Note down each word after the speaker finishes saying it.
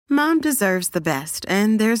Mom deserves the best,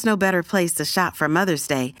 and there's no better place to shop for Mother's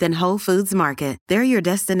Day than Whole Foods Market. They're your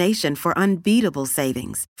destination for unbeatable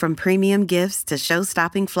savings, from premium gifts to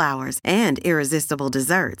show-stopping flowers and irresistible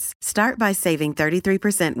desserts. Start by saving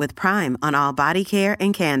 33% with Prime on all body care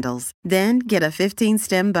and candles. Then get a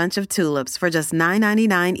 15-stem bunch of tulips for just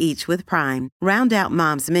 $9.99 each with Prime. Round out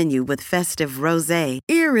Mom's menu with festive rosé,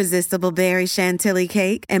 irresistible berry chantilly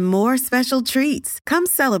cake, and more special treats. Come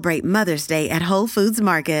celebrate Mother's Day at Whole Foods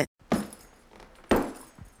Market.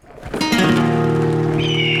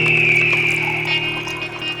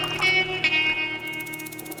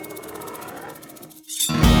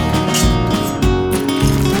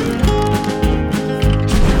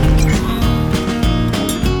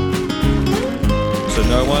 So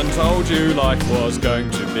no one told you life was going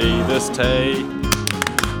to be this day.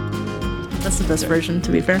 That's the best version,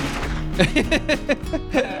 to be fair.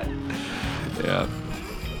 Yeah.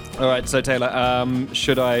 All right, so Taylor,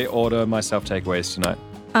 should I order myself takeaways tonight?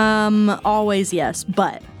 Always yes,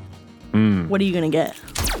 but what are you gonna get?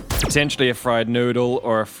 Potentially a fried noodle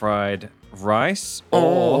or a fried rice,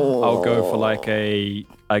 or I'll go for like a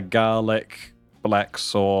garlic black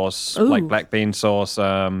sauce, like black bean sauce,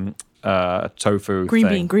 tofu Green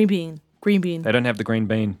thing. bean. They don't have the green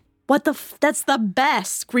bean. What the? That's the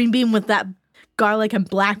best green bean with that garlic and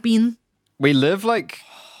black bean. We live like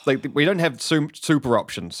we don't have super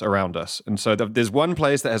options around us, and so there's one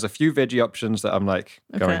place that has a few veggie options that I'm like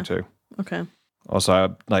going to. Okay.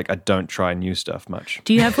 Also, I don't try new stuff much.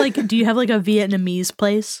 Do you have like a Vietnamese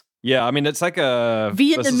place? Yeah, I mean it's like a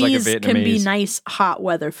Vietnamese can be nice hot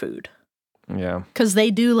weather food. Yeah, because they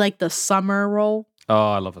do like the summer roll.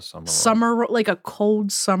 Oh, I love a summer roll. Like a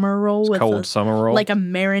cold summer roll summer roll, like a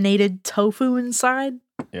marinated tofu inside.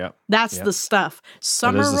 Yeah, that's the stuff.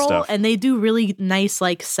 Summer roll, and they do really nice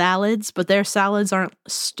like salads, but their salads aren't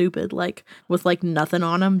stupid like with like nothing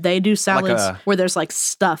on them. They do salads where there's like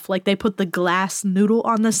stuff. Like they put the glass noodle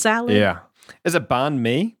on the salad. Yeah, is it banh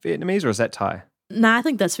mi Vietnamese or is that Thai? Nah, I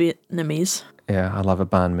think that's Vietnamese. Yeah, I love a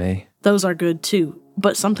banh mi. Those are good too,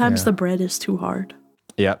 but sometimes the bread is too hard.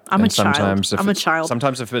 Yeah, I'm a child.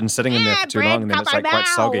 Sometimes if it's been sitting in there for too long, and then it's like quite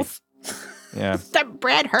soggy. Yeah, that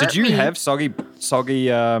bread hurt me. Did you have soggy?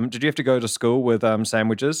 Did you have to go to school with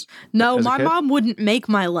sandwiches? No, my mom wouldn't make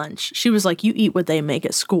my lunch. She was like, "You eat what they make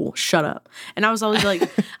at school. Shut up." And I was always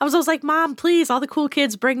like, "Mom, please, all the cool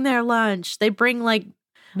kids bring their lunch. They bring like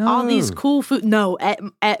all these cool food." No,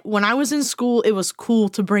 at when I was in school, it was cool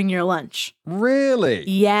to bring your lunch. Really?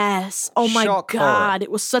 Yes. Oh my God,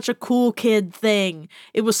 it was such a cool kid thing.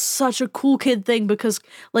 It was such a cool kid thing because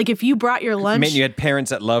like if you brought your lunch, it meant you had parents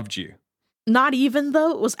that loved you. Not even though,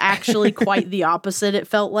 it was actually quite the opposite. It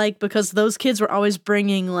felt like because those kids were always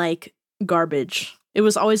bringing like garbage. It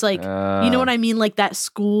was always like, you know what I mean? Like that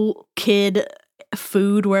school kid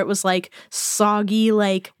food where it was like soggy,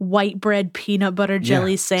 like white bread, peanut butter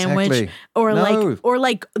jelly sandwich, exactly. or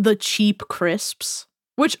like the cheap crisps,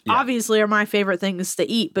 which obviously are my favorite things to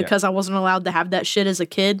eat because I wasn't allowed to have that shit as a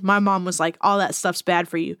kid. My mom was like, all that stuff's bad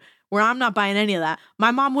for you. Where I'm not buying any of that. My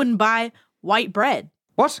mom wouldn't buy white bread.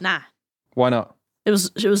 What? Nah. Why not? It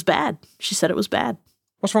was bad. She said it was bad.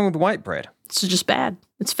 What's wrong with white bread? It's just bad.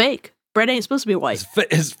 It's fake. Bread ain't supposed to be white.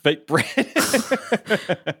 It's fake bread.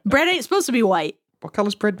 Bread ain't supposed to be white. What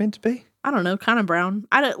color's bread meant to be? I don't know, kind of brown.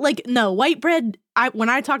 White bread. When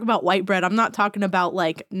I talk about white bread, I'm not talking about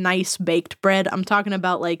like nice baked bread. I'm talking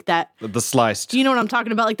about like that. The sliced. You know what I'm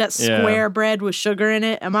talking about? Like that square bread with sugar in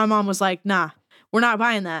it. And my mom was like, nah, we're not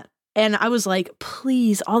buying that. And I was like,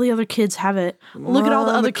 please, all the other kids have it. Look at all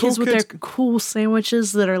the other kids with their cool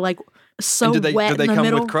sandwiches that are like so wet in the middle. Did they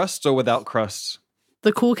come with crusts or without crusts?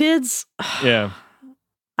 The cool kids? Yeah.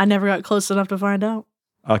 I never got close enough to find out.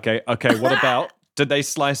 Okay. What about, did they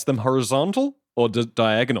slice them horizontal or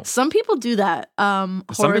diagonal? Some people do that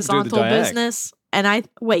horizontal business. And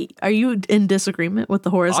are you in disagreement with the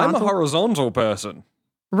horizontal? I'm a horizontal person.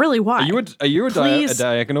 Really? Why? Are you a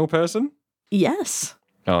diagonal person? Yes.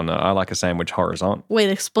 Oh, no, I like a sandwich horizontal.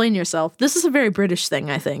 Wait, explain yourself. This is a very British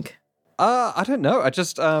thing, I think. I don't know. I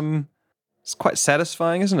just, it's quite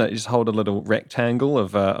satisfying, isn't it? You just hold a little rectangle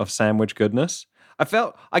of sandwich goodness.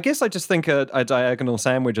 I guess I just think a diagonal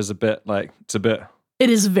sandwich is a bit. It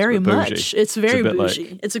is very much. Bougie. It's very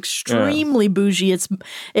bougie. It's extremely bougie. It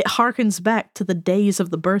harkens back to the days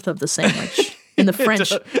of the birth of the sandwich. In the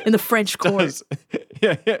French court.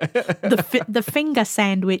 Yeah. The finger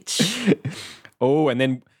sandwich. Oh, and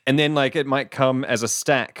then like it might come as a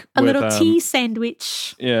stack. A little tea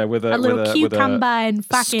sandwich. Yeah, with a little cucumber and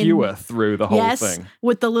fucking skewer through the whole thing.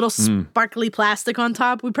 With the little sparkly plastic on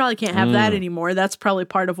top. We probably can't have that anymore. That's probably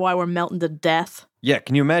part of why we're melting to death. Yeah,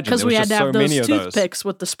 can you imagine? Because we had to have those many toothpicks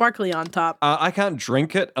with the sparkly on top. I can't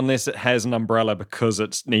drink it unless it has an umbrella because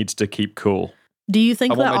it needs to keep cool. Do you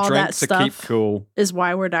think that all that to keep stuff cool. is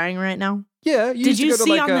why we're dying right now? Yeah, Did you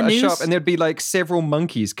see on the news? shop and there'd be like several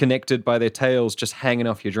monkeys connected by their tails just hanging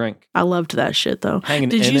off your drink. I loved that shit though.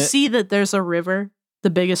 Did you see that there's a river, the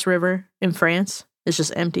biggest river in France? It's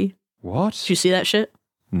just empty. What? Did you see that shit?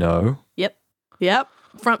 No. Yep.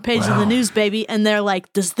 Front page of the news, baby. And they're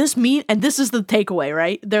like, does this mean, and this is the takeaway,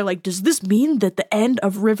 right? They're like, does this mean that the end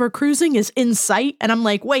of river cruising is in sight? And I'm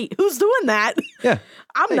like, wait, who's doing that? Yeah.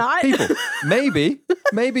 I'm not. People, maybe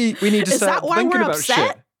we need to start thinking about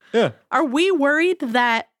shit. Yeah. Are we worried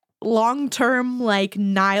that long-term, like,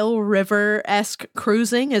 Nile River-esque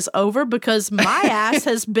cruising is over? Because my ass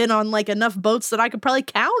has been on, like, enough boats that I could probably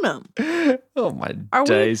count them. Oh, my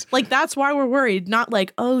days. Like, that's why we're worried. Not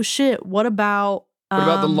like, oh, shit, what about... What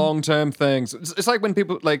about the long-term things? It's like when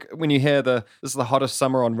people, like, when you hear this is the hottest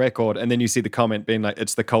summer on record, and then you see the comment being like,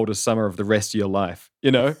 it's the coldest summer of the rest of your life.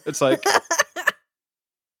 You know? It's like...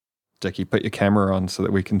 Dickie, put your camera on so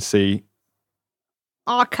that we can see...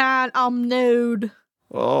 I can't. I'm nude.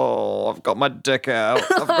 Oh, I've got my dick out.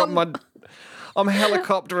 I'm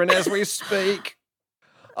helicoptering as we speak.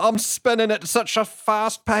 I'm spinning at such a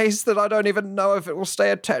fast pace that I don't even know if it will stay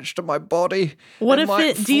attached to my body. What if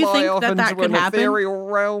it? Do you think that could happen? Ethereal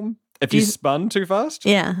realm. If you spun too fast?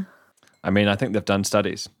 Yeah. I mean, I think they've done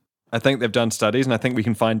studies. And I think we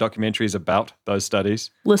can find documentaries about those studies.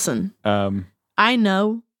 Listen, I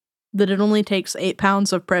know that it only takes 8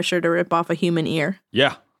 pounds of pressure to rip off a human ear.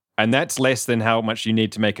 Yeah. And that's less than how much you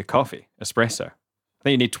need to make a coffee, espresso. I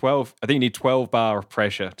think you need 12 bar of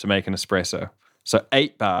pressure to make an espresso. So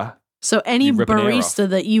 8 bar. So any barista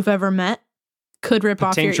that you've ever met could rip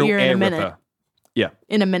off your ear in a minute. Ripper. Yeah.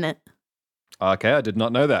 In a minute. Okay, I did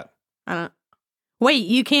not know that. Wait,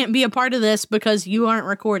 you can't be a part of this because you aren't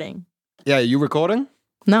recording. Yeah, are you recording?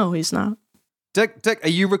 No, he's not. Dick, are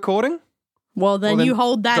you recording? Well, then you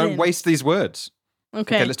hold that in. Don't waste these words.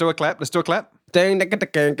 Okay, let's do a clap. Dang,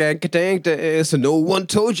 so no one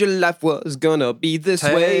told you life was gonna be this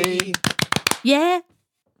way. Yeah.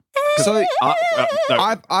 So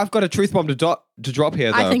I've got a truth bomb to drop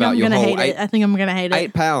here though. I think about I'm your gonna whole hate it. I think I'm gonna hate it.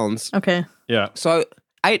 8 pounds. Okay. Yeah. So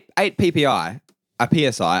 8 PPI,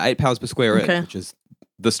 a PSI, 8 pounds per square inch, which is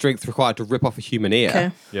the strength required to rip off a human ear.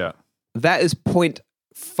 Okay. Yeah. That is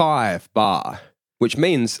 0.5 bar, which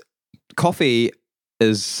means coffee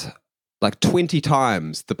is like 20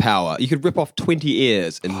 times the power. You could rip off 20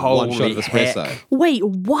 ears in one shot of espresso. Heck. Wait,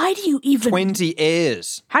 why do you even... 20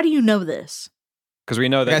 ears. How do you know this? Because we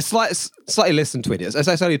know that... Okay, slightly less than 20 ears.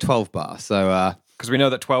 It's only 12 bar, so... Because we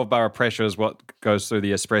know that 12 bar of pressure is what goes through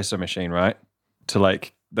the espresso machine, right? To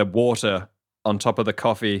like the water on top of the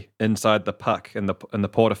coffee inside the puck in the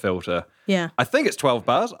portafilter. Yeah. I think it's 12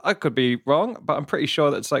 bars. I could be wrong, but I'm pretty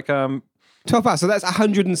sure that's like... 12 bars, so that's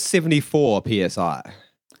 174 PSI.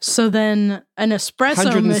 So then an espresso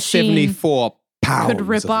 174 machine pounds could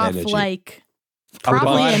rip off energy. like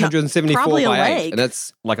probably 174 probably by a 8, leg. and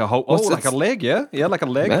that's like a whole... like a leg, yeah? Yeah, like a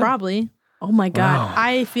leg. Yeah. Probably. Oh my God. Wow.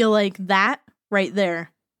 I feel like that right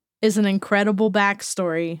there is an incredible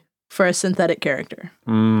backstory for a synthetic character.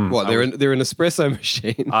 What, they're an espresso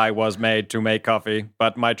machine? I was made to make coffee,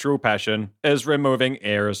 but my true passion is removing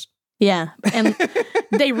ears. Yeah. And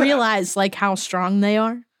they realize like how strong they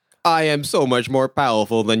are. I am so much more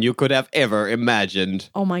powerful than you could have ever imagined.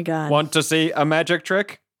 Oh my God. Want to see a magic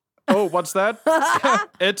trick? Oh, what's that?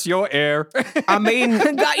 It's your ear. I mean,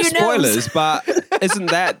 Got your spoilers, nose. but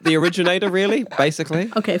isn't that the originator, really,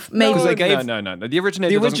 basically? Okay, maybe. Because they gave- No. The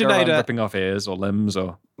originator doesn't go around ripping off ears or limbs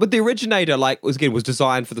or... But the originator, like, was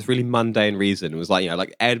designed for this really mundane reason. It was like,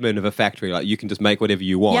 like admin of a factory, like you can just make whatever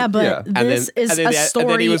you want. Yeah, but this is a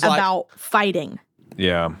story was like, about fighting.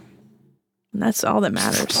 Yeah. And that's all that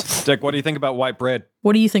matters. Dick, what do you think about white bread?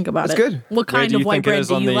 What do you think about It's it? good. What kind of white bread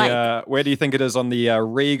do you like? Where do you think it is on the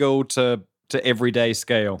regal to everyday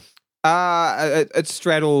scale? It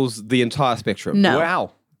straddles the entire spectrum. No.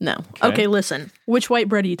 Wow. No. Okay, listen. Which white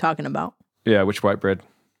bread are you talking about? Yeah, which white bread?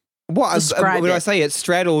 What? Describe When it. I say it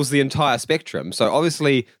straddles the entire spectrum, so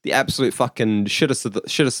obviously the absolute fucking shittest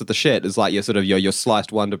of the shit is like your sort of your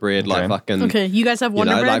sliced Wonder Bread, like fucking. Okay, you guys have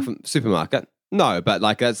Wonder Bread? like from supermarket. No, but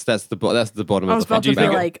like that's the bottom I of was the about to fucking be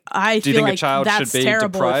bag. like, I Do you feel think like a child that's should be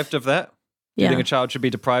terrible. deprived of that? Do you Yeah. think a child should be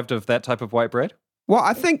deprived of that type of white bread? Well,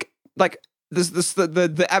 I think like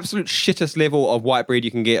the absolute shittest level of white bread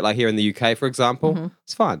you can get, like here in the UK, for example,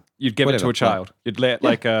 it's fine. You'd give it to Whatever, a child. You'd let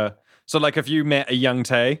like a... So like if you met a young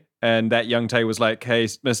Tay and that young Tay was like, hey,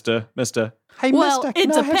 mister, Hey, Well, mister, it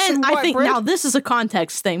can I have some depends. I white think bread? now this is a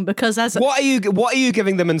context thing because as What are you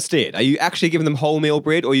giving them instead? Are you actually giving them wholemeal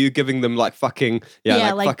bread, or are you giving them like fucking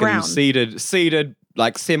like fucking brown. seeded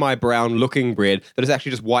like semi-brown looking bread that is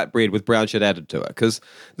actually just white bread with brown shit added to it? Because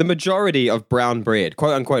the majority of brown bread,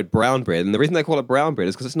 quote unquote brown bread, and the reason they call it brown bread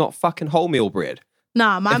is because it's not fucking wholemeal bread.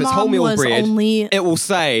 Nah, my If it's mom wholemeal was bread, only. it will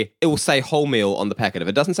say wholemeal on the packet. If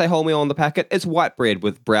it doesn't say wholemeal on the packet, it's white bread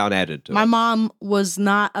with brown added to My it. mom was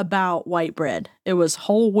not about white bread. It was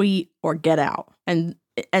whole wheat or get out, and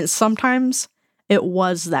sometimes it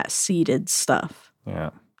was that seeded stuff.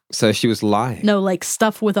 Yeah. So she was lying. No, like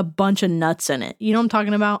stuff with a bunch of nuts in it. You know what I'm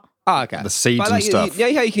talking about? Oh, okay. The seeds But, and like, stuff. Yeah,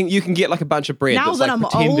 you can get like a bunch of bread. Now that's, that like, I'm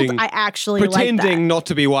pretending, old, I actually like that. pretending not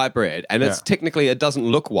to be white bread, and it's Yeah. technically it doesn't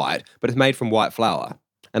look white, but it's made from white flour.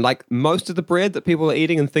 And like most of the bread that people are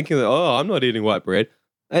eating and thinking that I'm not eating white bread,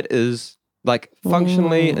 it is like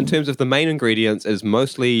functionally in terms of the main ingredients is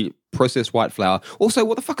mostly processed white flour. Also,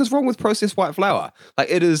 what the fuck is wrong with processed white flour? Like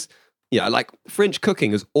it is, like French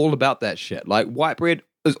cooking is all about that shit. Like white bread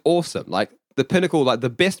is awesome. Like the pinnacle, like the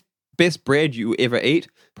best bread you ever eat,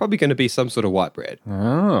 probably going to be some sort of white bread.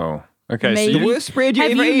 Oh. Okay. Maybe. So The worst bread you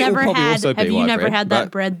Have ever you eat will never probably had? also be Have you white never bread, had that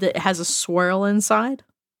but- bread that has a swirl inside?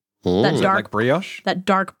 Mm. That is it dark, like brioche? that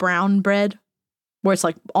dark brown bread, where it's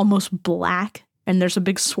like almost black, and there's a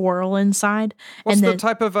big swirl inside. What's and the then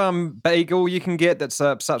type of bagel you can get that's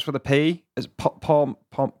starts with a P? Is pom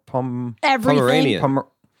everything. Pomeranian.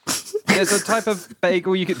 There's a type of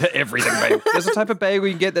bagel you get everything bagel. There's a type of bagel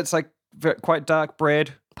you can get that's like quite dark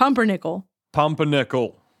bread. Pumpernickel.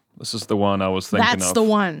 Pumpernickel. This is the one I was thinking of. That's the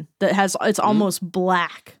one that has. It's almost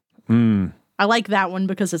black. Mm. I like that one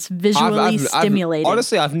because it's visually stimulating.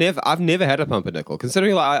 Honestly, I've never had a pumpernickel.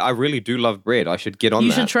 Considering I really do love bread, I should get on you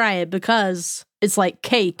that. should try it because it's like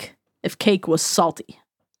cake if cake was salty.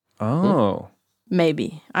 Oh.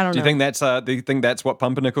 Maybe I don't Do know. you think that's what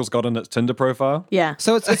Pumpernickel's got in its Tinder profile? Yeah.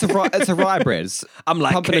 So it's a rye bread. I'm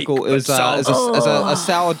like Pumpernickel cake, but is a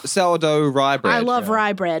sourdough rye bread. I love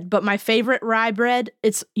rye bread, but my favorite rye bread,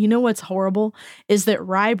 it's, you know what's horrible is that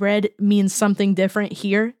rye bread means something different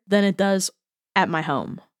here than it does at my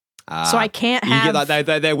home. So I can't You have. get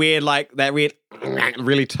like they're weird, like that weird,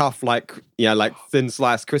 really tough, like like thin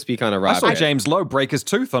sliced, crispy kind of rye I saw bread. James Lowe break his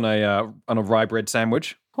tooth on a rye bread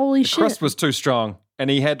sandwich. Holy The shit. crust was too strong, and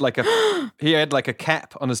he had like a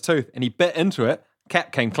cap on his tooth, and he bit into it.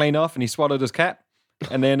 Cap came clean off, and he swallowed his cap,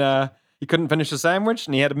 and then he couldn't finish the sandwich,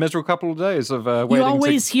 and he had a miserable couple of days of waiting. You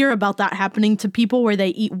always hear about that happening to people where they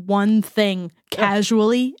eat one thing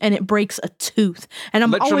casually and it breaks a tooth. And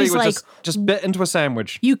I'm literally always was like, just bit into a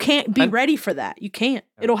sandwich. you can't be ready for that. You can't.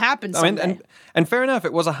 It'll happen I mean, someday. and fair enough,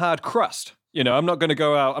 it was a hard crust. I'm not going to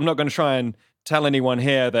go out. I'm not going to try and tell anyone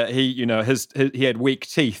here that he had weak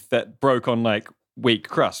teeth that broke on like weak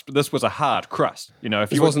crust. But this was a hard crust.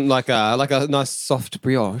 If It you wasn't like a nice soft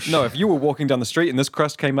brioche. no, if you were walking down the street and this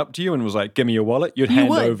crust came up to you and was like, "Give me your wallet," you'd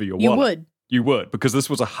hand over your wallet. You would. You would, because this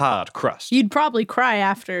was a hard crust. You'd probably cry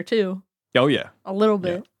after too. Oh yeah, A little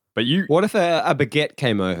bit. but you What if a baguette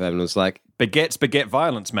came over and was like, baguettes beget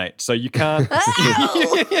violence, mate. So you can't.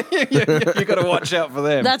 you got to watch out for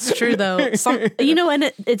them. That's true though.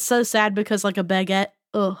 And it's so sad because like a baguette,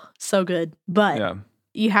 so good. But yeah.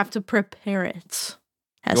 you have to prepare it.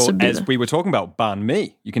 Has Well, to be as we were talking about banh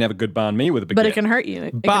mi, you can have a good banh mi with a baguette. but it can hurt you.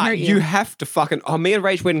 It can but hurt you have to fucking. Oh, me and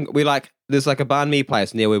Rach, when we there's like a banh mi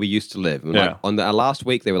place near where we used to live. And Yeah. on our last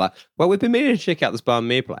week, they were like, well, we've been meaning to check out this banh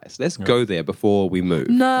mi place. Let's go there before we move.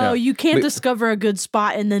 No, Yeah. you can't We- discover a good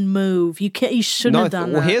spot and then move. You can't. You shouldn't have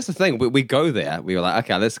done well, that. here's the thing. We go there. We were like,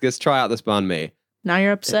 okay, let's try out this banh mi. Now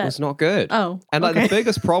you're It upset. was not good. Oh, And like okay. the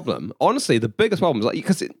biggest problem, honestly, the biggest problem is like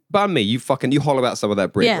because banh mi, you hollow out some of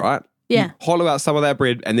that bread, Yeah. right? Yeah. You hollow out some of that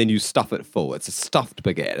bread and then you stuff it full. It's a stuffed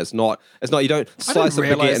baguette. It's not. You don't I slice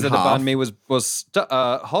didn't a baguette realize in that the half. banh mi was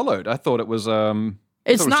hollowed. I thought it was. It's thought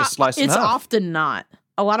it was not. just sliced in It's half. often not.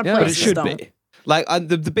 A lot of Yeah, but it places But it should don't. be. Like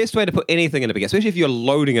the best way to put anything in a baguette, especially if you're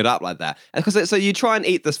loading it up like that, because so you try and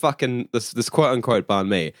eat this fucking this quote unquote banh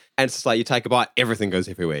mi, and it's just like you take a bite, everything goes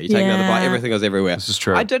everywhere. You take another bite, Yeah. everything goes everywhere. This is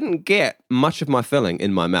true. I didn't get much of my filling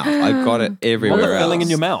in my mouth. I got it You everywhere want the else. filling in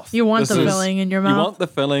your mouth. You want This the is- filling in your You mouth. want the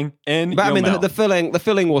filling in But I your mean, mouth. the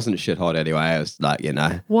filling wasn't shit hot anyway. It was like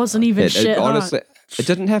Wasn't even shit hot. honestly, it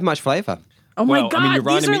didn't have much flavor. Oh my Well, I god, mean, you're these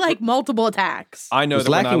reminding are me- like multiple attacks. I know It was that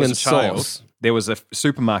when I lacking was in a child, sauce. there was a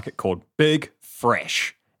supermarket called Big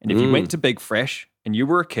Fresh. And if you went to Big Fresh and you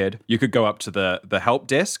were a kid, you could go up to the help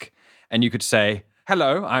desk and you could say,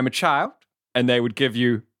 "Hello, I'm a child." And they would give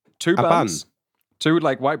you two A buns, two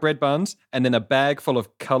like white bread buns, and then a bag full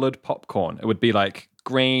of colored popcorn. It would be like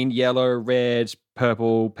green, yellow, red,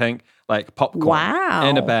 purple, pink, like popcorn Wow.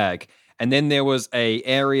 in a bag. and then there was a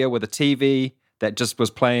area with a TV that just was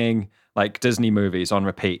playing like Disney movies on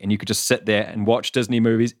repeat, and you could just sit there and watch Disney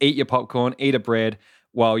movies, eat your popcorn, eat a bread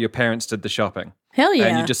while your parents did the shopping. Hell yeah.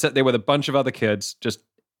 And you just sit there with a bunch of other kids just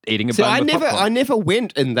eating a bun with popcorn. I never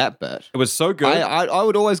went in that bit. It was so good. I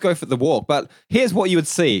would always go for the walk, but here's what you would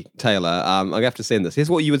see, Taylor. I have to send this. Here's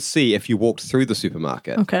what you would see if you walked through the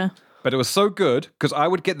supermarket. Okay. But it was so good because I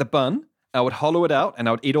would get the bun, I would hollow it out, and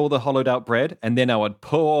I would eat all the hollowed out bread, and then I would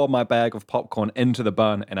pour my bag of popcorn into the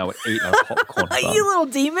bun, and I would eat a popcorn bun. You little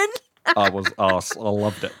demon. I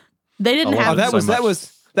loved it. They didn't have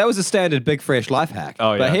that was a standard Big Fresh life hack.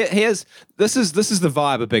 Oh yeah. But this is the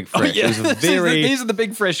vibe of Big Fresh. Oh, yeah. It was these are the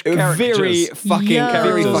Big Fresh characters. Very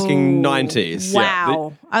fucking 90s.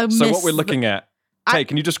 Wow. So what we're looking at. Tay,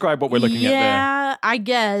 can you describe what we're looking at there? Yeah, I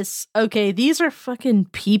guess. Okay, these are fucking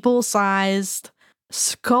people-sized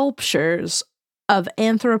sculptures of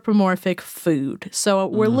anthropomorphic food. So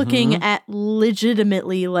we're looking at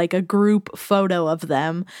legitimately like a group photo of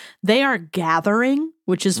them. They are gathering,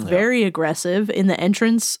 which is very aggressive, in the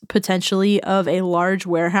entrance potentially of a large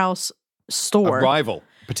warehouse store. A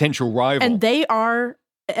potential rival. And they are,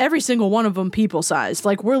 every single one of them, people-sized.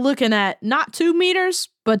 Like, we're looking at not 2 meters,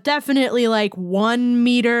 but definitely like 1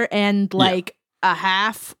 meter and like a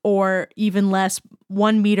half, or even less,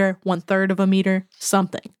 1 meter, 1/3 of a meter,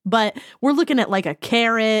 something. But we're looking at like a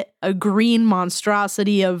carrot, a green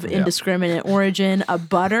monstrosity of indiscriminate origin, a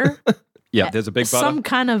butter. Yeah, there's a big butter. Some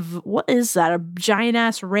kind of, what is that? A giant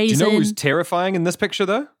ass raisin. Do you know who's terrifying in this picture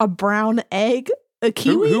though? A brown egg. A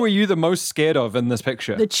kiwi? Who are you the most scared of in this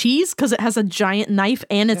picture? The cheese, because it has a giant knife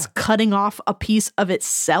and it's cutting off a piece of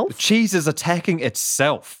itself. The cheese is attacking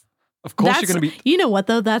itself. Of course you're going to be... You know what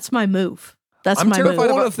though? That's my move. That's my move.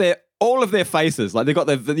 All of their faces, like they've got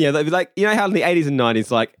they'd be like, you know how in the 80s and 90s,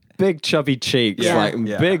 like big chubby cheeks,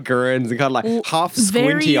 big grins, and kind of like half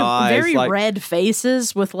squinty eyes, very like, red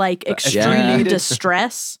faces with like extreme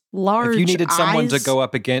distress. Large. If you needed someone to eyes. go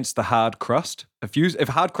up against the hard crust, if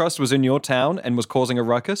hard crust was in your town and was causing a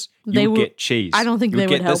ruckus, you would get cheese. I don't think they would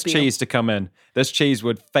get help this you. cheese to come in. This cheese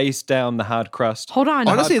would face down the hard crust. Hold on.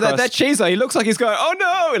 Honestly, that cheese, he looks like he's going, oh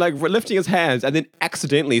no, like lifting his hands and then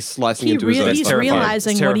accidentally slicing into his own. He's stomach.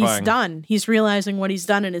 realizing what he's done. He's realizing what he's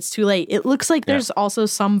done, and it's too late. It looks like there's also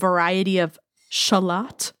some variety of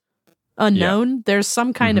shallot unknown. There's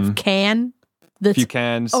some kind of can that's few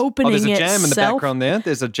cans. opening there's a jam itself, in the background there.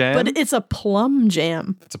 There's a jam. but it's a plum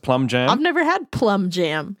jam. It's a plum jam. I've never had plum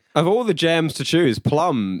jam. Of all the jams to choose,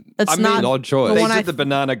 plum. That's an odd choice. They did the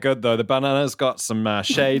banana good though. The banana's got some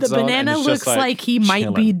shades The on. banana and it's looks just like he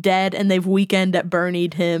might be dead, and they've weekend at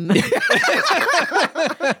Bernied him.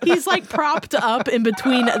 He's like propped up in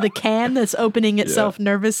between the can that's opening itself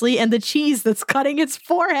nervously and the cheese that's cutting its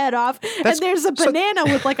forehead off. And there's a banana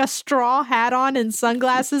with like a straw hat on and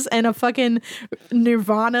sunglasses and a fucking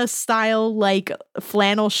Nirvana style like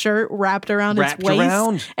flannel shirt wrapped around its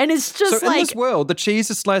waist. And it's just so in this world, the cheese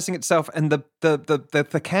is slicing itself and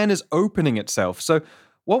the can is opening itself. So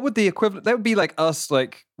what would the equivalent? That would be like us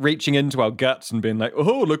like reaching into our guts and being like,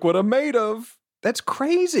 oh, look what I'm made of. That's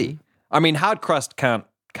crazy. I mean, hard crust can't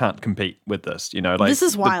compete with this, you know. Like this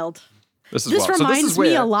is wild. This reminds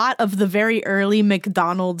me a lot of the very early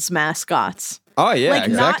McDonald's mascots. Oh yeah, like,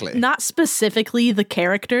 exactly. Not specifically the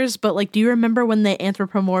characters, but like, do you remember when they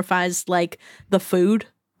anthropomorphized like the food?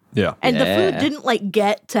 Yeah. And the food didn't like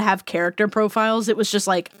get to have character profiles. It was just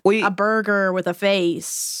like a burger with a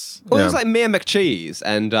face. Well, it was like Mayor McCheese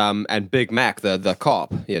and Big Mac, the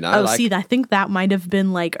cop, you know. Oh, see, I think that might have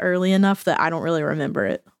been like early enough that I don't really remember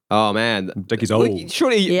it. Oh man, Dickie's old.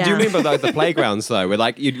 Surely, do you remember the playgrounds though? Where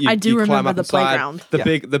like you I do climb remember up the inside playground.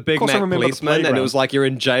 the Big Mac policeman, and it was like you're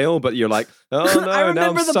in jail, but you're like, oh no, I remember now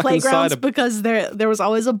I'm the stuck playgrounds inside. because there was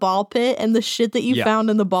always a ball pit, and the shit that you found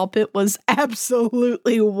in the ball pit was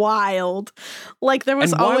absolutely wild. Like there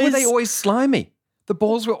was and why always. were they always slimy? The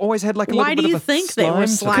balls were always had like a little bit of a Why do you think they were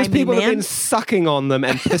slimy, Because people man? have been sucking on them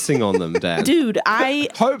and pissing on them, Dan. Dude,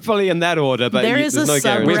 hopefully in that order, but there's no a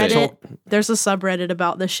guarantee. subreddit. There's a subreddit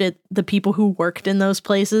about the people who worked in those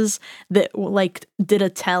places that like did a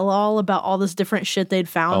tell-all about all this different shit they'd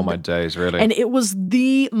found. Oh my days, really? And it was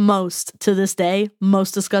the most, to this day,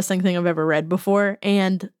 most disgusting thing I've ever read before.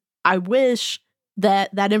 And I wish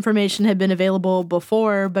that information had been available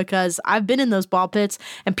before, because I've been in those ball pits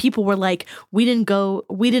and people were like, we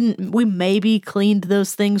maybe cleaned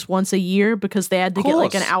those things once a year because they had to get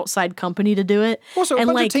like an outside company to do it. Also, and a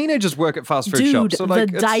bunch like, of teenagers work at fast food shops. So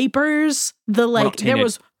like, the diapers, there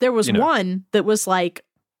was you know. one that was like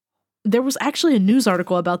there was actually a news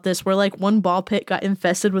article about this where like one ball pit got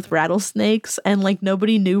infested with rattlesnakes and like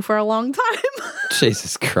nobody knew for a long time.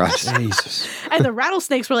 Jesus Christ. Jesus. And the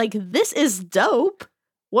rattlesnakes were like, this is dope.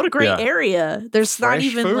 What a great area. There's Fresh not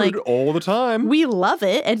even food like all the time. we love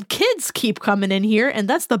it, and kids keep coming in here, and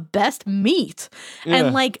that's the best meat. Yeah.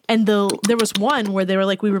 And there was one where they were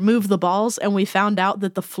like, we removed the balls, and we found out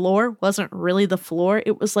that the floor wasn't really the floor.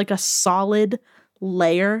 It was like a solid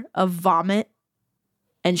layer of vomit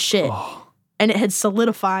and shit, and it had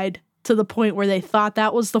solidified to the point where they thought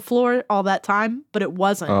that was the floor all that time, but it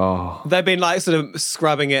wasn't. Oh. They've been like sort of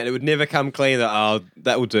scrubbing it and it would never come clean.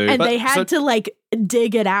 That will do. And they had to like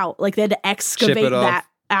dig it out. Like they had to excavate that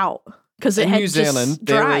out because it in had New Zealand, just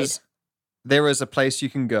dried. there is a place you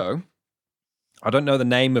can go. I don't know the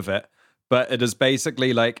name of it, but it is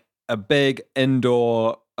basically like a big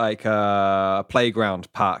indoor like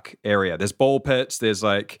playground park area. There's ball pits. There's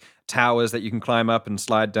like towers that you can climb up and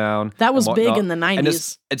slide down. That was and big whatnot. in the 90s. And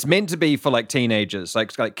it's meant to be for like teenagers,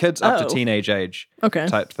 like kids up to teenage age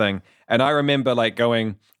type thing. And I remember like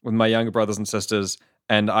going with my younger brothers and sisters,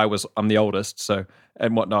 and I'm the oldest, so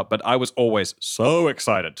and whatnot. But I was always so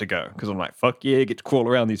excited to go because I'm like, fuck yeah, get to crawl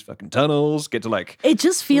around these fucking tunnels, get to like. It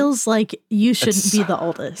just feels like you shouldn't be the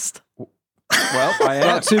oldest. Well, I am.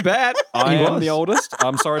 Not too bad. I am the oldest.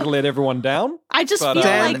 I'm sorry to let everyone down. I just feel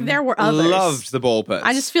Dan like there were others. Loved the ball pits.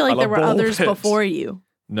 I just feel like there were ball others pits. before you.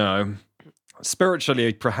 No,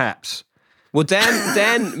 spiritually, perhaps. Well,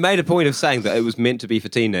 Dan made a point of saying that it was meant to be for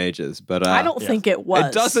teenagers, but I don't think it was.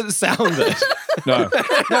 It doesn't sound it. No,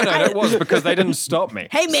 it was because they didn't stop me.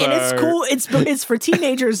 Hey man, it's cool. It's for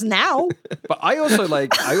teenagers now. But I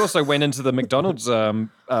also went into the McDonald's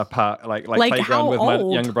park, like playground how with my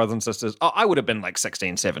old? younger brothers and sisters. Oh, I would have been like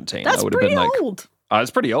 16, 17. That's I would have pretty been like, old. It's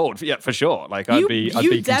pretty old, yeah, for sure. Like You I'd be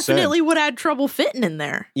definitely concerned. would have had trouble fitting in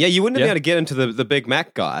there. Yeah, you wouldn't have been Yeah. able to get into the Big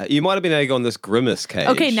Mac guy. You might have been able to go on this Grimace cage.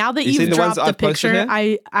 Okay, now that You seen you've the ones dropped the I've posted picture, here?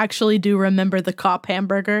 I actually do remember the cop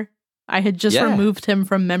hamburger. I had just Yeah. removed him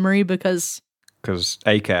from memory because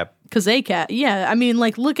ACAB. ACAT. Yeah, I mean,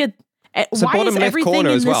 like, look at So why bottom is left everything corner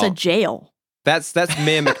in as this a well. jail? That's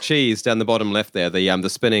Mayor McCheese down the bottom left there. The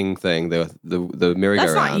spinning thing, the merry-go-round.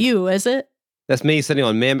 That's not you, is it? That's me sitting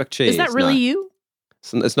on Mayor McCheese. Is that really No, you?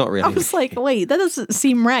 It's not really. I was like, wait, that doesn't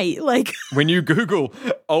seem right. Like, When you Google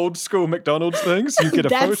old school McDonald's things, you get a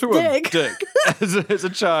That's photo Dick. of Dick as a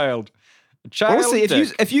child. A child Honestly,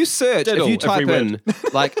 Dick. if you search, Diddle, if you if type we in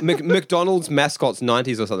like McDonald's mascots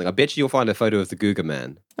 90s or something, I bet you you'll find a photo of the Googa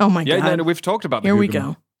Man. oh my Yeah, god, no, we've talked about the here we Googerman.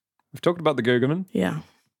 go. We've talked about the Googerman. Yeah,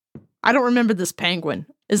 I don't remember this penguin.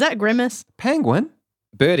 Is that Grimace? Penguin?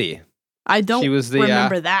 Birdie. I don't She was the,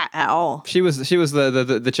 remember that at all. She was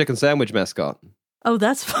the chicken sandwich mascot. Oh,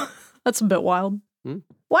 that's that's a bit wild. Hmm?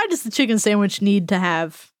 Why does the chicken sandwich need to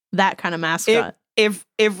have that kind of mascot? If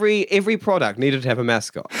every product needed to have a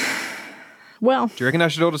mascot. Well, Do you reckon I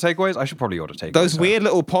should order takeaways? I should probably order takeaways. Those weird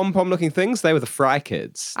little pom-pom looking things, they were the Fry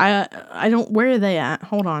Kids. I don't. Where are they at?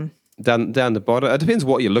 Hold on. Down the bottom. It depends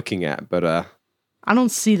what you're looking at, but I don't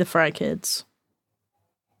see the Fry Kids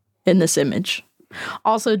in this image.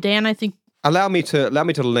 Also, Dan, I think allow me to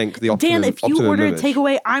link the optimum. Dan, if you optimum order a image.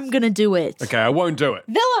 takeaway, I'm gonna do it. Okay, I won't do it.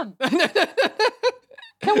 Willem, can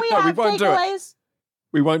we No, we have won't do it. takeaways?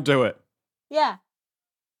 We won't do it. Yeah.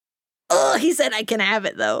 Oh, he said I can have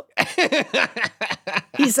it though.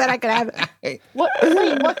 He said I can have it.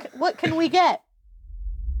 What can we get?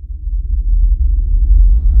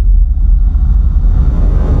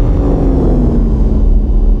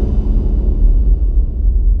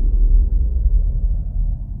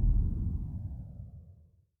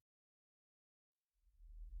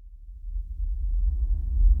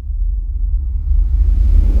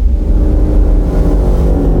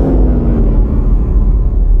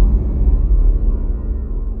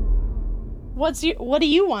 What do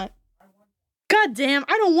you want? God damn,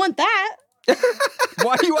 I don't want that.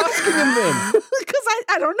 Why are you asking him then? Because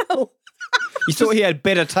I don't know. You thought he had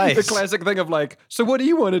better The taste. classic thing of like, so what do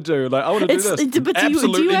you want to do? Like, I want to do this. But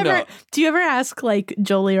Absolutely not. do you ever ask like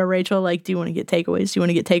Jolie or Rachel, like, do you want to get takeaways? Do you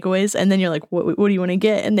want to get takeaways? And then you're like, what do you want to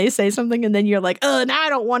get? And they say something, and then you're like, now I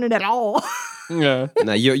don't want it at all. Yeah.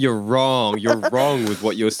 No, you're wrong. You're wrong with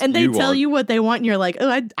what you're. And they tell want. you what they want, and you're like,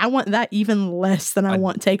 I want that even less than I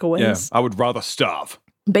want takeaways. Yeah. I would rather starve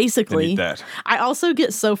than Basically, eat that. I also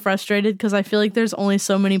get so frustrated because I feel like there's only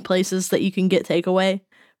so many places that you can get takeaway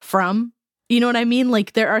from. You know what I mean?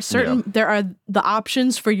 Like there are the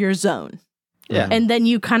options for your zone. Yeah. And then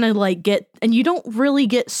you kind of like and you don't really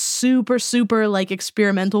get super, super like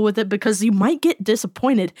experimental with it because you might get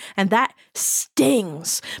disappointed, and that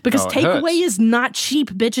stings because it takeaway hurts. is not cheap,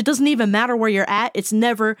 bitch. It doesn't even matter where you're at. It's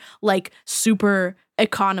never like super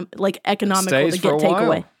economical Stays to for get a while.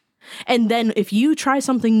 takeaway. And then if you try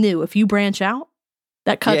something new, if you branch out,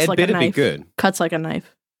 that cuts like a better knife. be good. Cuts like a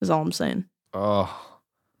knife is all I'm saying. Oh.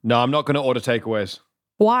 No, I'm not going to order takeaways.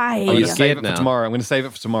 Why? I'm going you're to save scared it now. for tomorrow. I'm going to save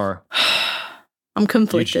it for tomorrow. I'm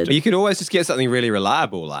conflicted. You could always just get something really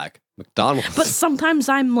reliable, like McDonald's. But sometimes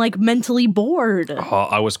I'm like mentally bored.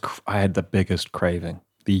 Oh, I had the biggest craving,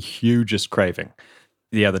 the hugest craving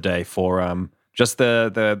the other day for just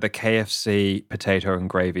the KFC potato and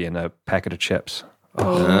gravy and a packet of chips.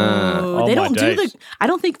 Oh, they my don't do days. I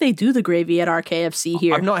don't think they do the gravy at our KFC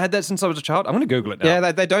here. I've not had that since I was a child. I'm going to Google it now.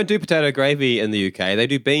 yeah, they don't do potato gravy in the UK. They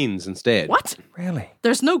do beans instead. What? Really?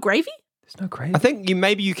 There's no gravy? There's no gravy? I think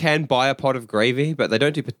maybe you can buy a pot of gravy, but they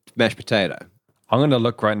don't do mashed potato. I'm going to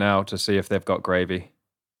look right now to see if they've got gravy.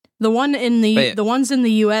 The ones in But-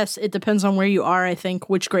 the US, it depends on where you are, I think,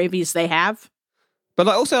 which gravies they have. But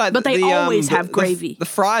also, like, But they always have gravy. The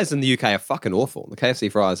fries in the UK are fucking awful. The KFC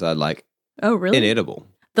fries are like Oh, really? inedible.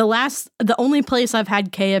 The only place I've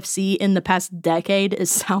had KFC in the past decade is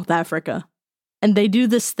South Africa. And they do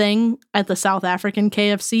this thing at the South African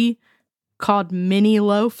KFC called mini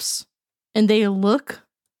loaves. And they look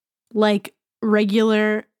like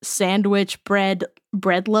regular sandwich bread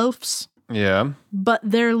loaves, Yeah. but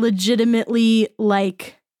they're legitimately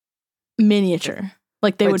like miniature.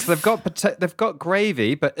 Like they Wait, would so they've got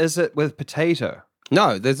gravy, but is it with potato?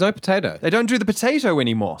 No, there's no potato. They don't do the potato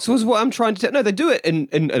anymore. So is what I'm trying to tell. No, they do it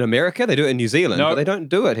in America. They do it in New Zealand, No. but they don't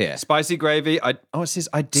do it here. Spicy gravy. It says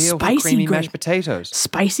ideal for Spicy creamy gravy. mashed potatoes.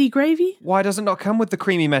 spicy gravy. Why does it not come with the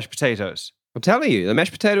creamy mashed potatoes? I'm telling you, the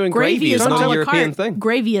mashed potato and gravy is a not la a European carte. thing.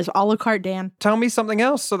 Gravy is a la carte, Dan. Tell me something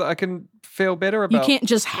else so that I can feel better about. You can't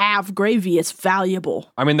just have gravy. It's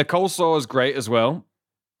valuable. I mean, the coleslaw is great as well.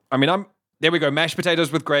 I mean, there we go. Mashed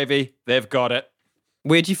potatoes with gravy. They've got it.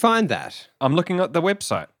 Where'd you find that? I'm looking at the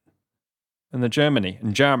website. In Germany.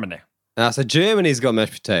 So Germany's got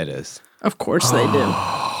mashed potatoes. Of course they do.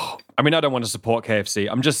 I mean, I don't want to support KFC.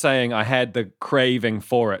 I'm just saying I had the craving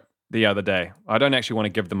for it the other day. I don't actually want to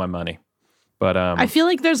give them my money. But I feel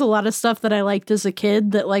like there's a lot of stuff that I liked as a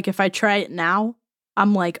kid that, like, if I try it now,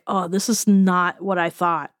 I'm like, oh, this is not what I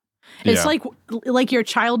thought. It's Yeah. like your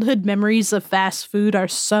childhood memories of fast food are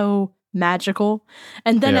so magical.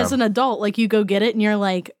 And then Yeah. as an adult, like, you go get it and you're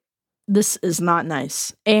like, this is not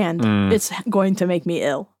nice. And it's going to make me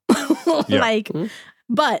ill. Yeah. Like,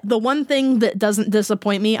 but the one thing that doesn't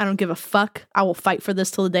disappoint me, I don't give a fuck. I will fight for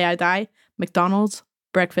this till the day I die. McDonald's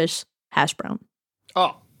breakfast hash brown.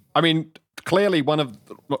 Oh, I mean, clearly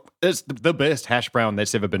it's the best hash brown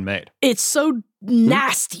that's ever been made. It's so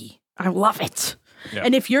nasty. I love it. Yeah.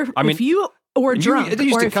 And if you were drunk, It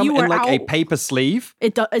used or to if come you in were like out, a paper sleeve.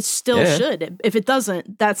 it still Yeah. should. If it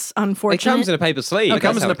doesn't, that's It unfortunate. comes in a paper sleeve. It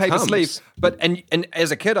comes That's in how a paper comes. sleeve. But and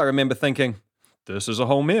as a kid, I remember thinking, this is a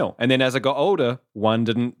whole meal. And then as I got older, one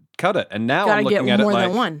didn't cut it. And now Gotta I'm looking get at it more like,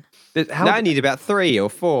 than one. Now I need about 3 or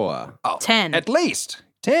 4. 10. at least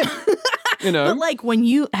 10. You know, But like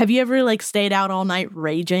have you ever like stayed out all night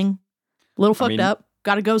raging? A little fucked up.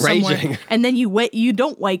 Gotta go somewhere. Raging. And then you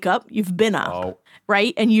don't wake up. You've been up. oh,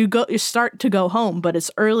 Right? And you start to go home, but it's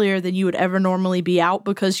earlier than you would ever normally be out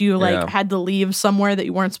because you like Yeah. had to leave somewhere that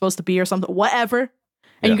you weren't supposed to be or something, whatever. And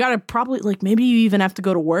Yeah. you gotta probably like maybe you even have to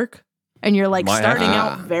go to work and you're like Might have starting to.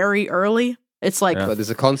 out very early. It's like But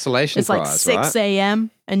there's a consolation it's like prize, 6 right?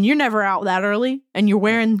 a.m. and you're never out that early and you're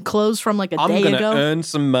wearing clothes from like a I'm day going to ago. earn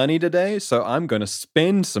some money today, so I'm going to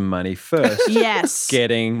spend some money first, Yes.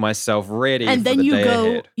 getting myself ready And for then the you day go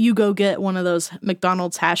ahead. get one of those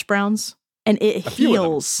McDonald's hash browns and it few of them.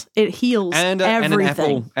 heals. It heals And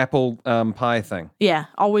everything. an apple pie thing. Yeah,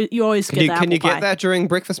 you always Can get you, the can apple you pie. get that during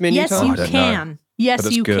breakfast menu Yes, time? you I don't know. can. Yes, But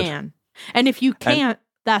it's you good. can. And if you can't,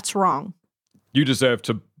 that's wrong. You deserve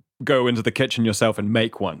to go into the kitchen yourself and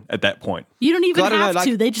make one at that point. You don't even I don't know, have like,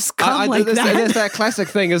 to. They just come like there's, that. There's that classic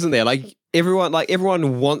thing, isn't there? Like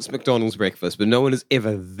everyone wants McDonald's breakfast, but no one is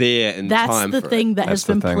ever there in That's time the for thing it. that That's has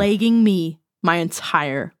the been thing. plaguing me my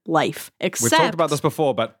entire life. Except We've talked about this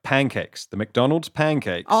before, but pancakes. The McDonald's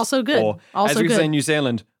pancakes. Also good. Or, Also as we say good. in New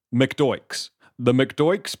Zealand, McDoikes. The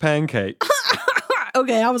McDoikes pancake.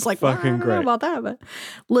 Okay, I was like, well, I Fucking don't know great. about that, but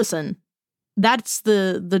listen, that's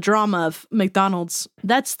the drama of McDonald's.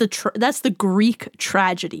 That's the Greek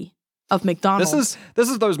tragedy of McDonald's. This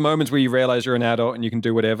is those moments where you realize you're an adult and you can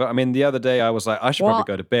do whatever. I mean, the other day I was like, I should probably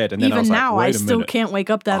go to bed, and then I even was like, now, wait I a still minute. can't wake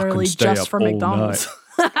up that I can early stay just up for all McDonald's.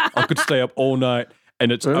 I could stay up all night,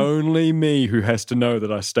 and it's only me who has to know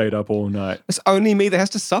that I stayed up all night. It's only me that has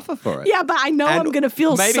to suffer for it. Yeah, but I know And I'm gonna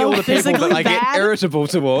feel maybe so all the people physically that I get bad. irritable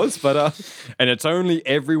towards, but And it's only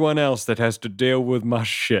everyone else that has to deal with my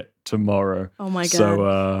shit tomorrow. Oh my god!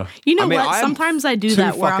 So you know I mean, what? I'm Sometimes I do too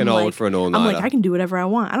that where fucking I'm old like, for an I'm all-nighter. like, I can do whatever I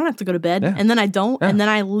want. I don't have to go to bed, Yeah. and then I don't, Yeah. and then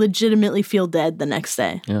I legitimately feel dead the next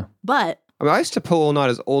day. Yeah. But I mean, I used to pull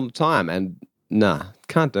all-nighters all the time, and nah,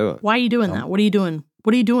 can't do it. why are you doing that? What are you doing?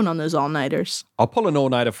 What are you doing on those all-nighters? I'll pull an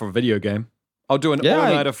all-nighter for a video game. I'll do an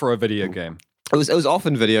all-nighter for a video game. It was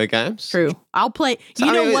often video games. True. I'll play. So,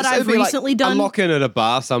 You I know mean, what it'd I've be like recently done? a lock-in at a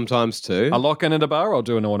bar sometimes too. A lock-in at a bar. I'll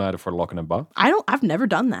do an all-nighter for a lock-in at a bar. I've never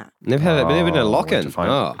done that. Never been a lock-in.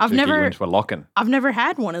 Oh. I've never into a lock-in. I've never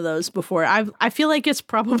had one of those before. I feel like it's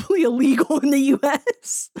probably illegal in the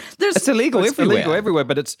U.S. It's illegal It's everywhere. illegal everywhere,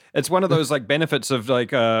 but it's one of those like benefits of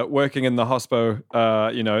like working in the hospo,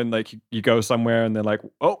 and like you go somewhere and they're like,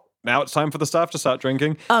 oh, now it's time for the staff to start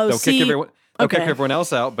drinking. Oh, They'll see, kick everyone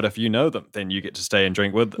else out, but if you know them, then you get to stay and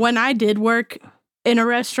drink with them. When I did work in a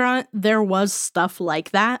restaurant, there was stuff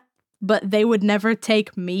like that, but they would never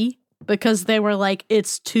take me because they were like,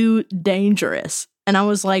 it's too dangerous. And I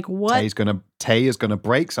was like, what? Tay is gonna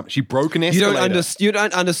break something. She broke an escalator. You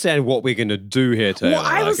don't understand what we're gonna do here, Taylor. Well,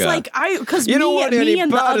 I was like, because you don't want any me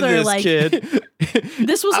and the part of other this, like kid.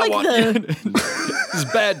 this was like This is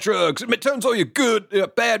bad drugs. It turns all your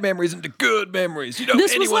bad memories into good memories. You don't.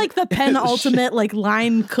 This was like the penultimate like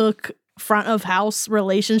line cook front of house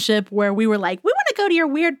relationship where we were like, we want to go to your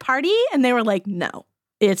weird party, and they were like, no,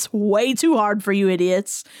 it's way too hard for you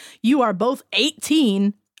idiots. You are both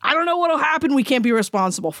 18. I don't know what'll happen. We can't be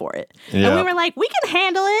responsible for it. Yeah. And we were like, we can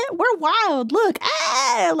handle it. We're wild. Look,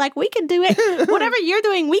 like we can do it. Whatever you're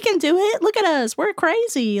doing, we can do it. Look at us. We're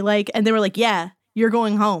crazy. Like, and they were like, yeah, you're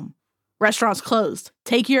going home. Restaurant's closed.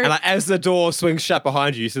 Take your. And like, as the door swings shut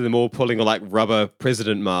behind you, you see them all pulling like rubber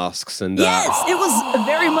president masks and. Yes, it was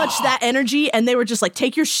very much that energy. And they were just like,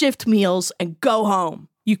 take your shift meals and go home.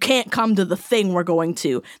 You can't come to the thing we're going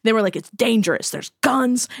to. They were like, it's dangerous. There's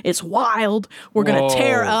guns. It's wild. We're going to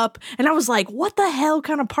tear up. And I was like, what the hell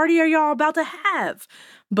kind of party are y'all about to have?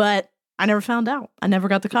 But I never found out. I never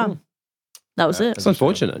got to come. That was it. It's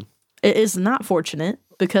unfortunate. It is not fortunate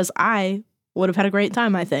because I would have had a great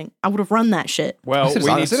time, I think. I would have run that shit. Well,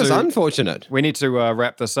 It's unfortunate. We need to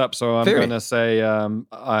wrap this up. So I'm going to say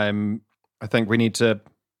I think we need to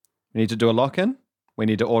do a lock-in. We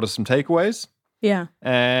need to order some takeaways. Yeah.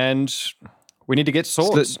 And we need to get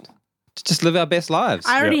swords. Just live our best lives.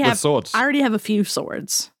 I already have swords. I already have a few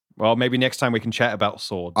swords. Well, maybe next time we can chat about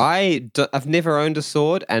swords. I've never owned a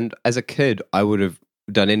sword, and as a kid, I would have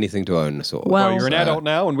done anything to own a sword. Well, you're an adult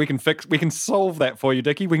now, and we can solve that for you,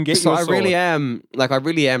 Dickie. We can get you a sword. I really am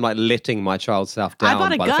like letting my child self down. I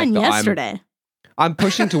bought a by the fact gun that yesterday. I'm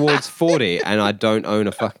pushing towards 40, and I don't own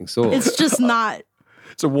a fucking sword. It's just not.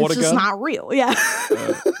 It's a water It's just gun. not real. Yeah.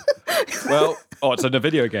 It's in a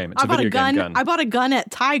video game. It's I a bought video a gun. game gun. I bought a gun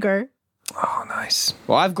at Tiger. Oh, nice.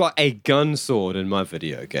 Well, I've got a gun sword in my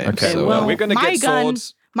video game. Okay, so, well, we're going to my get gun,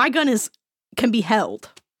 swords. My gun can be held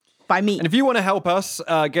by me. And if you want to help us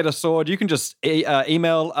get a sword, you can just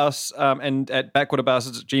email us and at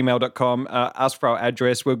backwooderbastards@gmail.com. Ask for our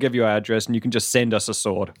address. We'll give you our address, and you can just send us a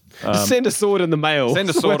sword. send a sword in the mail. Send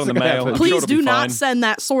a sword in the mail. I'm sure Please it'll do be not fine. send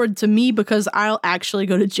that sword to me because I'll actually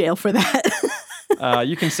go to jail for that.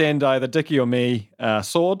 You can send either Dickie or me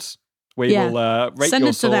swords. We will rate Send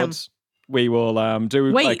your it to them. swords. We will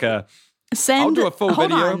do Wait, like a. Send. I'll do a full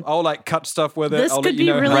hold video. on. I'll like cut stuff with it. This I'll could let you be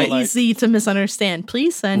know really how, like, easy to misunderstand.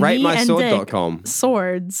 Please send me and Dick RateMySword.com.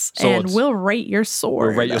 swords, and we'll rate your sword.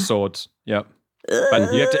 We'll rate your swords. Yep.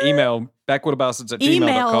 But you have to email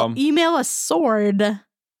backwooderbastards@gmail.com. Email a sword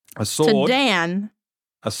A sword. to Dan.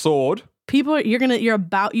 A sword. People, you're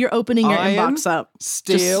opening your Iron, inbox up.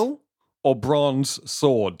 Steel or bronze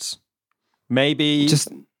swords. Maybe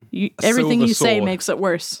Everything silver you say sword. makes it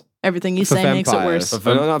worse. Everything you For say makes it vampires. worse.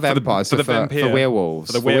 Not vampires. for the For vampire.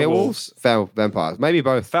 werewolves. For the werewolves. Vampires. Maybe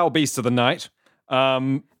both. foul beast of the night.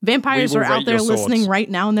 Vampires we will are out rate there your swords. listening right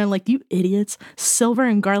now, and they're like, "You idiots! Silver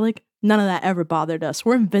and garlic. None of that ever bothered us.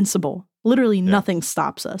 We're invincible. Literally, nothing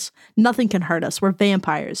stops us. Nothing can hurt us. We're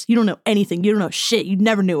vampires. You don't know anything. You don't know shit. You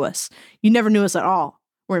never knew us. You never knew us at all.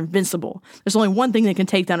 We're invincible. There's only one thing that can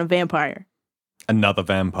take down a vampire." Another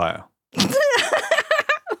vampire.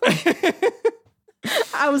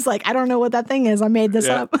 I was like, I don't know what that thing is. I made this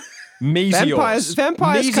up. Meteors.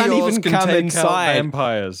 Vampires can't Meteors even can come take out inside.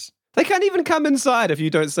 Vampires. They can't even come inside if you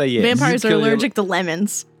don't say yes. Vampires are Nuclear- allergic to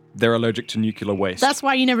lemons. They're allergic to nuclear waste. That's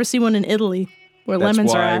why you never see one in Italy, where That's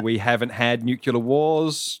lemons are why at. we haven't had nuclear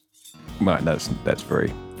wars. Right, that's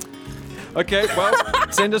very. Okay, well,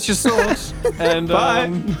 send us your swords and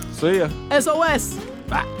Bye. See ya. SOS.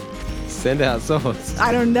 Send out swords.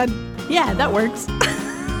 I don't. Yeah, that works.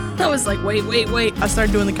 I was like, wait. I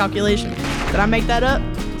started doing the calculation. Did I make that up?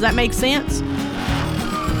 Does that make sense?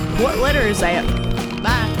 What letter is that?